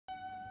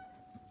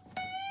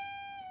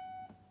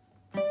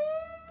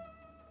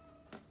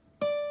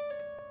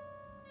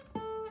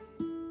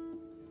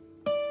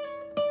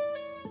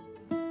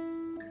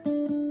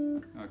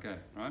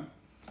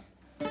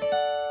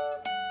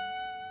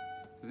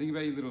think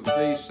about your little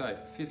D shape,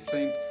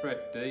 15th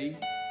fret D,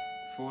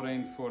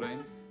 14,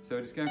 14. So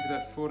we're just going for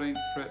that 14th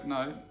fret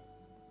note.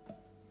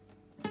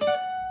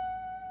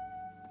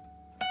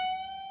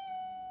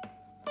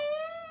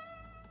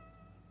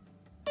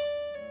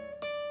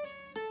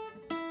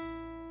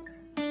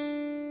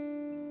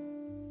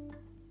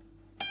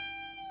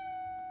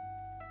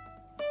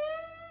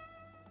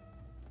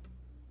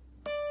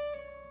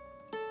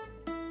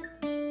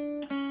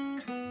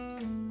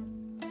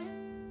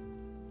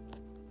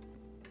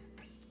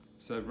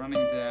 So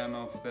running down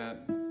off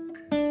that,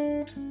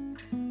 and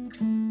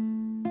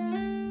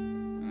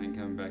then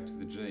coming back to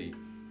the G.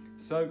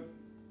 So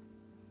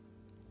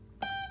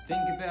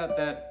think about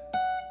that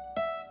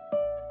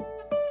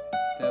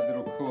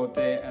little chord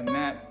there, and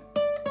that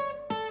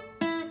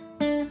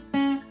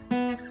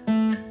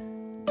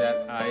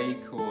A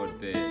chord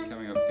there,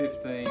 coming up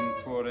 15,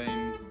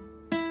 14,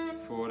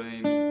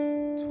 14,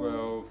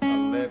 12,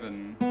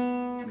 11,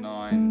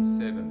 9,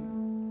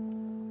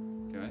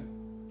 7. Okay?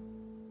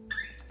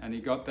 And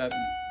you got that.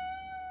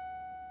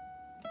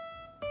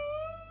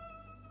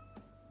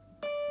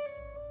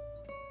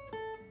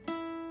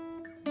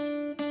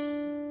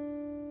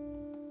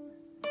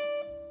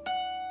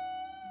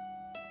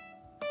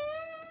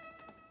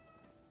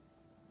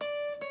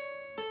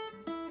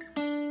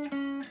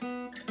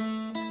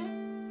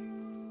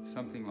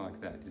 Something like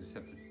that. You just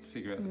have to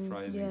figure out the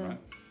phrasing, right?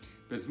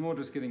 But it's more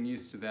just getting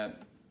used to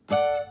that,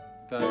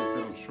 those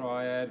little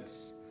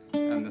triads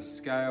and the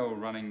scale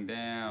running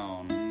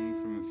down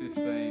from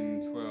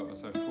 15, 12,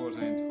 so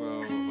 14,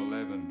 12,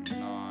 11,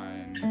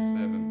 9,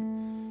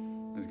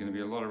 7. There's going to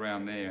be a lot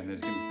around there, and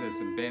there's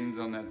some bends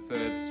on that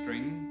third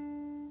string.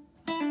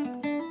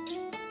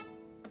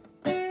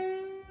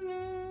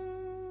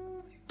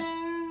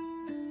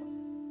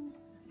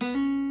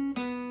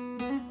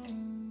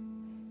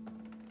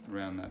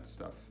 Around that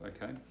stuff,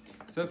 okay?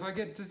 So if I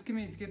get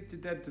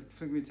that to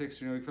flick me a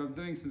text, if I'm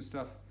doing some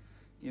stuff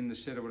in the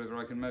shed or whatever,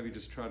 I can maybe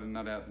just try to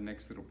nut out the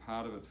next little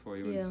part of it for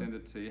you and send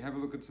it to you. Have a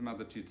look at some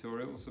other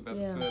tutorials about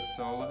the first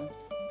solo.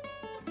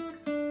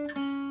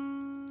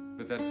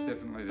 But that's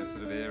definitely the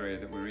sort of area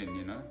that we're in,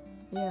 you know?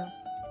 Yeah.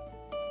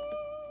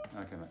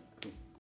 Okay, mate.